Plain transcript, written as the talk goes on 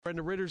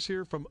Brenda Ritters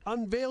here from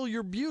Unveil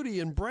Your Beauty.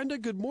 And Brenda,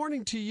 good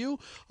morning to you.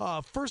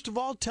 First of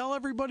all, tell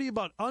everybody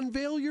about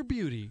Unveil Your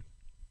Beauty.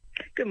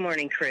 Good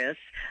morning, Chris.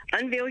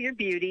 Unveil Your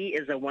Beauty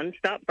is a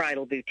one-stop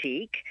bridal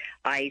boutique.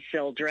 I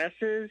sell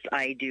dresses.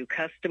 I do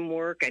custom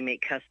work. I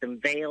make custom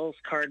veils,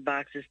 card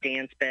boxes,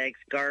 dance bags,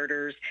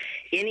 garters,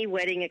 any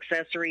wedding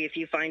accessory. If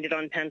you find it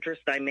on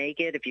Pinterest, I make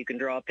it. If you can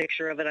draw a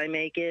picture of it, I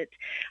make it.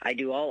 I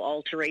do all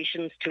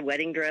alterations to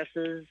wedding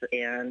dresses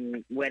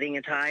and wedding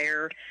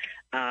attire.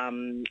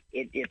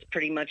 It's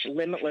pretty much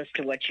limitless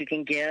to what you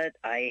can get.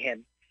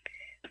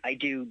 I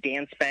do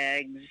dance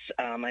bags.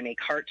 I make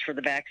hearts for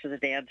the backs of the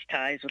dad's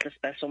ties with a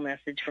special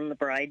message from the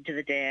bride to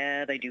the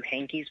dad. I do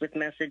hankies with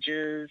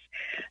messages.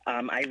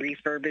 I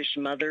refurbish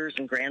mothers'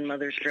 and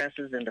grandmothers'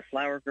 dresses into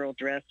flower girl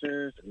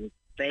dresses and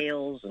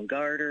veils and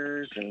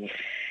garters and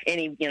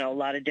a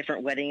lot of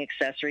different wedding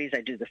accessories.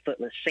 I do the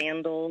footless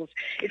sandals.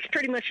 It's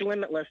pretty much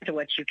limitless to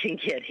what you can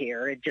get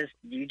here.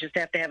 You just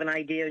have to have an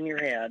idea in your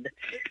head.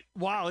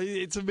 Wow,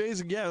 it's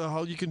amazing,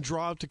 how you can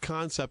draw up to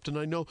concept. And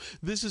I know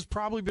this has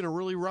probably been a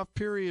really rough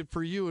period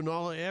for you and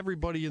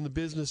everybody in the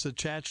business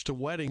attached to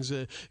weddings,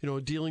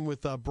 dealing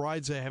with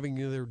brides having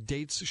their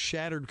dates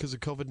shattered because of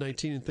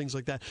COVID-19 and things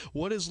like that.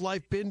 What has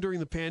life been during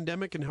the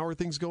pandemic, and how are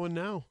things going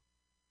now?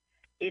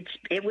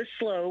 It was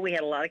slow. We had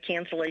a lot of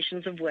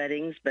cancellations of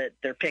weddings, but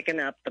they're picking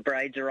up. The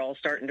brides are all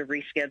starting to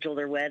reschedule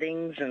their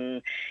weddings,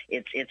 and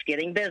it's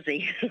getting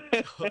busy.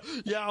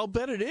 Yeah, I'll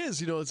bet it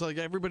is. It's like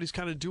everybody's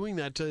kind of doing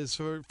that as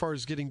far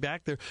as getting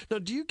back there. Now,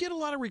 do you get a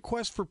lot of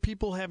requests for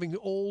people having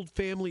old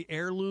family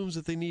heirlooms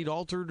that they need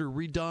altered or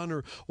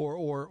redone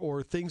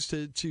or things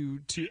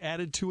to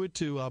added to it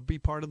to be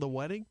part of the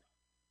wedding?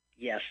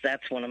 Yes,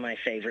 that's one of my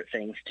favorite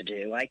things to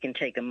do. I can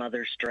take a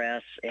mother's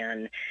dress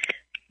and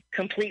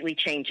completely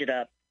change it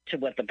up to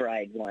what the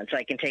bride wants.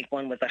 I can take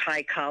one with a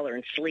high collar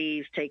and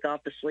sleeves, take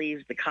off the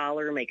sleeves, the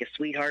collar, make a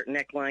sweetheart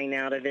neckline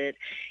out of it,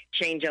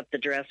 change up the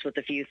dress with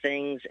a few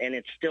things, and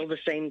it's still the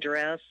same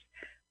dress,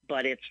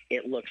 but it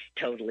looks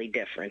totally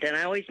different. And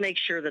I always make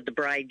sure that the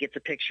bride gets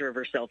a picture of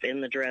herself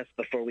in the dress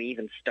before we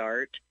even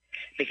start,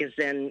 because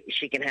then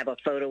she can have a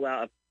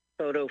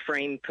photo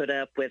frame put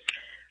up with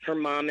her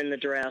mom in the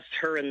dress,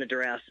 her in the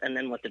dress, and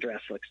then what the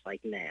dress looks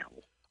like now.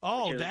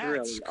 Oh, that's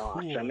really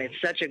awesome. Cool.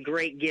 It's such a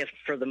great gift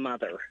for the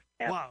mother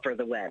for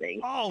the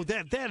wedding. Oh,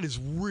 that is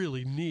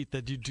really neat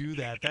that you do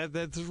that.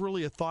 That's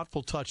really a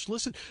thoughtful touch.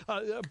 Listen,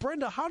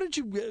 Brenda, how did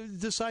you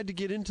decide to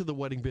get into the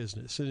wedding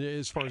business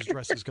as far as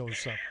dresses go and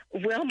stuff?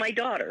 Well, my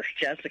daughter,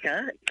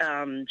 Jessica,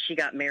 she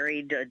got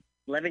married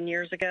 11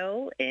 years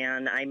ago,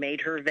 and I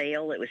made her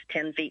veil. It was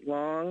 10 feet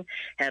long,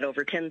 had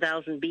over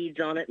 10,000 beads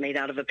on it, made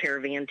out of a pair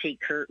of antique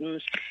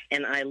curtains,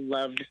 and I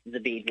loved the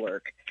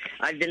beadwork.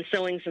 I've been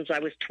sewing since I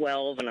was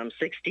 12, and I'm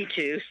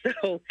 62,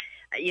 so,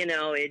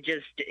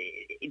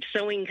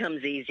 sewing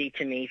comes easy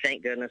to me,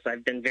 thank goodness.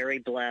 I've been very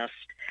blessed,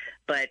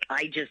 but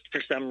I just,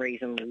 for some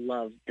reason,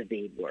 love the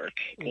beadwork.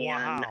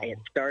 Wow. And it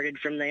started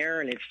from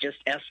there, and it's just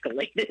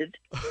escalated.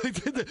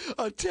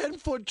 A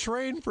 10-foot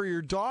train for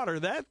your daughter,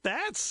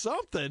 that's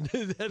something.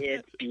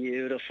 It's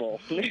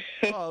beautiful.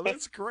 Oh,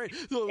 that's great.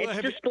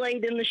 It's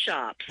displayed in the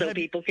shop, so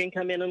people can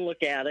come in and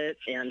look at it.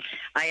 And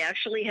I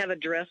actually have a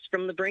dress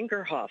from the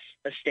Brinkerhoff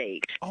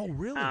estate. Oh,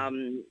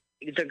 really?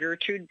 The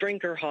Gertrude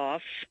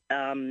Brinkerhoff.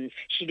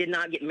 She did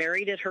not get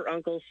married at her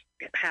uncle's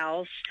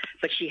house,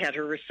 but she had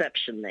her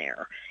reception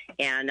there.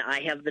 And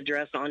I have the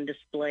dress on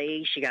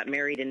display. She got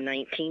married in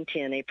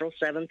 1910, April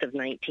 7th of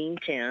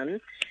 1910.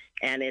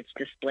 And it's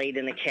displayed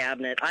in a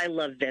cabinet. I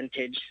love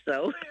vintage,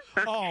 so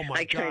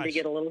I kind of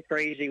get a little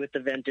crazy with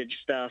the vintage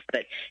stuff.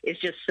 But it's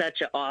just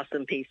such an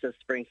awesome piece of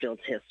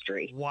Springfield's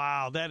history.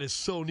 Wow, that is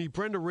so neat.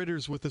 Brenda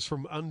Ritters with us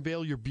from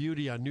Unveil Your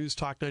Beauty on News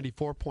Talk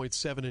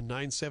 94.7 and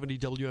 970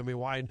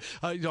 WMAY.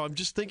 And I'm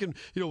just thinking,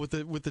 with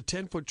the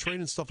 10-foot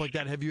train and stuff like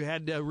that, have you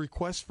had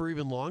requests for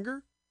even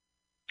longer?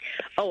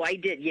 Oh, I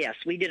did. Yes,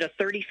 we did a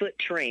 30-foot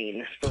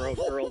train for a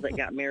girl that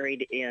got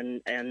married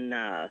in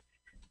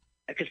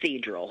a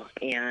cathedral,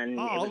 and it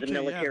was a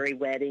military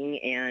wedding,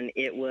 and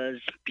it was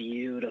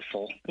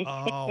beautiful.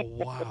 Oh,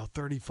 wow,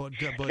 30-foot.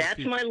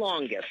 That's my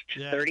longest,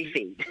 30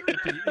 feet.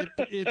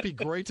 It'd be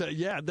great to,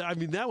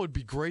 that would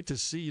be great to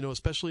see,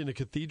 especially in a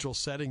cathedral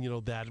setting,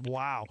 that,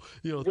 wow.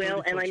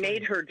 Well, and I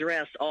made her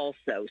dress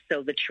also,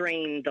 so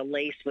the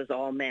lace was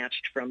all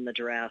matched from the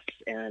dress,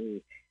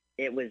 and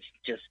it was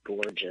just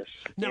gorgeous.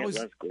 It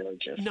was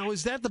gorgeous. Now,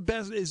 is that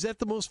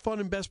the most fun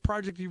and best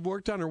project you've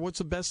worked on, or what's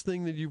the best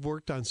thing that you've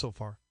worked on so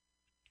far?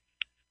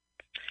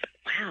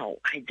 Wow,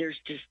 there's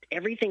just,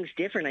 everything's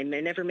different. I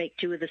may never make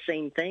two of the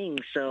same thing,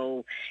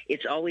 so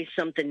it's always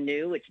something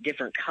new. It's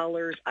different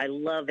colors. I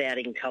love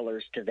adding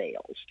colors to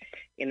veils.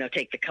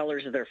 Take the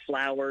colors of their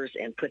flowers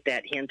and put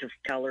that hint of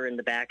color in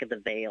the back of the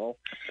veil.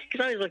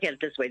 Because I always look at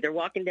it this way. They're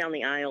walking down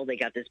the aisle. They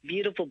got this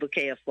beautiful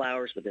bouquet of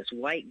flowers with this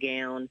white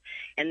gown.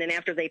 And then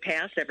after they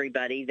pass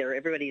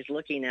everybody's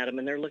looking at them,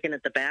 and they're looking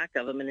at the back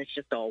of them, and it's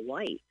just all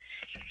white.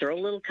 Throw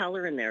a little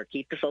color in there.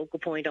 Keep the focal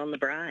point on the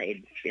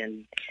bride.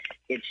 And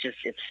it's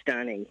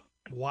stunning.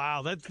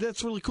 Wow,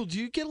 that's really cool. Do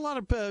you get a lot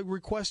of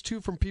requests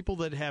too from people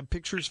that have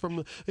pictures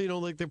from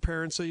like their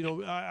parents?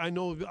 I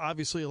know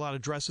obviously a lot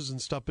of dresses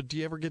and stuff, but do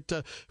you ever get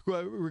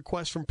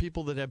requests from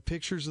people that have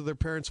pictures of their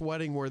parents'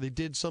 wedding where they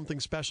did something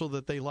special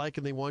that they like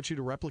and they want you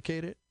to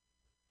replicate it?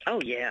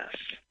 Oh yes,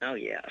 oh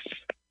yes.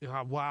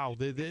 Wow,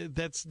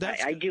 that's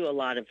I do a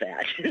lot of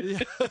that.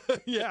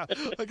 Yeah,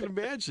 I can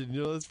imagine.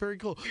 That's very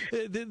cool.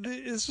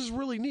 This is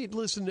really neat.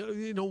 Listen,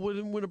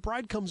 when a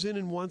bride comes in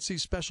and wants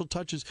these special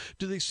touches,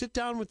 do they sit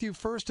down with you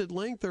first at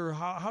length, or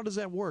how does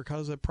that work? How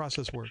does that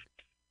process work?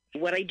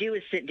 What I do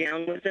is sit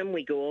down with them.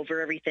 We go over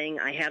everything.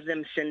 I have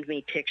them send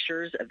me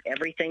pictures of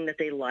everything that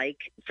they like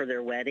for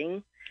their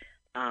wedding.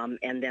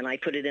 And then I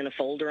put it in a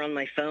folder on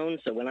my phone,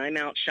 so when I'm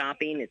out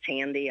shopping, it's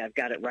handy. I've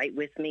got it right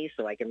with me,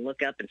 so I can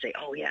look up and say,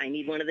 oh, yeah, I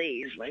need one of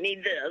these. I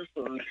need this.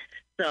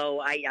 So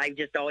I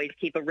just always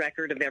keep a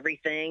record of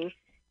everything,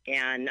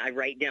 and I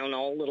write down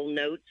all little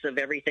notes of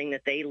everything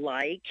that they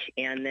like,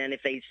 and then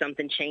if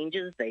something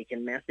changes, they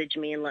can message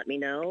me and let me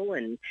know,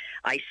 and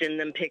I send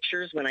them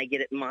pictures when I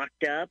get it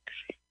mocked up.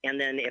 And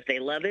then if they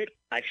love it,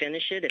 I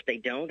finish it. If they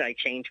don't, I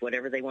change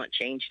whatever they want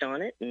changed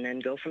on it and then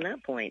go from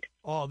that point.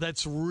 Oh,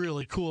 that's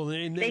really cool.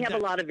 And they have a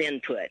lot of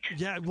input.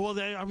 Yeah, well,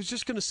 I was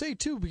just going to say,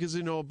 too, because,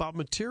 about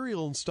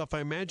material and stuff,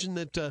 I imagine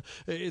that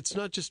it's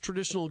not just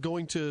traditional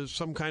going to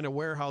some kind of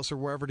warehouse or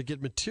wherever to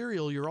get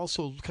material. You're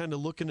also kind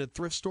of looking at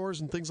thrift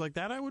stores and things like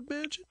that, I would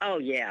imagine. Oh,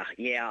 yeah.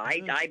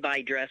 I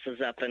buy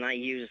dresses up, and I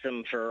use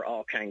them for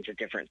all kinds of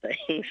different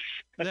things.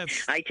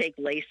 I take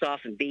lace off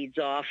and beads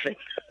off. And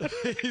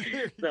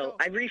so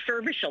I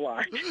refurbish a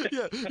lot.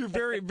 Yeah, you're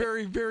very,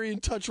 very, very in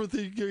touch with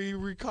the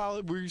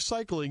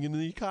recycling and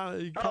the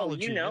ecology. Oh,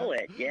 you know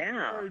it,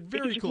 yeah. Very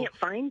because cool. You can't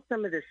find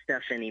some of this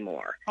stuff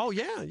anymore. Oh,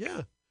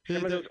 yeah.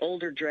 Some of those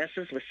older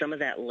dresses with some of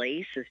that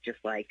lace is just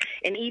like,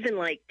 and even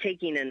like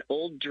taking an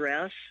old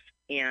dress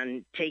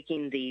and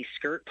taking the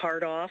skirt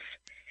part off,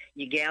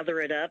 you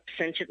gather it up,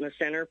 cinch it in the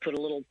center, put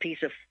a little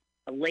piece of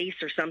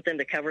lace or something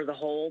to cover the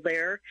hole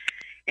there,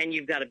 and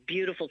you've got a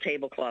beautiful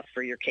tablecloth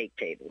for your cake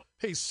table.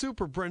 Hey,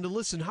 super, Brenda.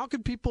 Listen, how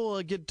can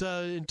people get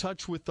in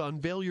touch with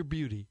Unveil Your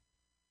Beauty?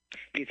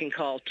 You can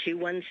call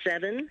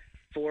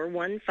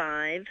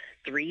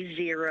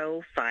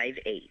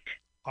 217-415-3058.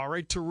 All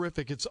right,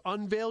 terrific. It's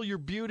Unveil Your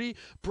Beauty.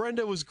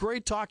 Brenda, it was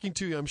great talking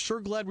to you. I'm sure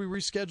glad we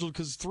rescheduled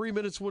because 3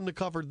 minutes wouldn't have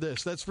covered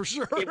this. That's for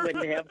sure. It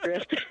wouldn't have,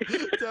 Chris.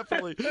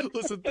 Definitely.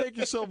 Listen, thank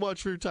you so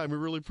much for your time. We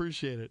really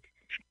appreciate it.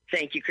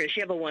 Thank you, Chris.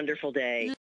 You have a wonderful day.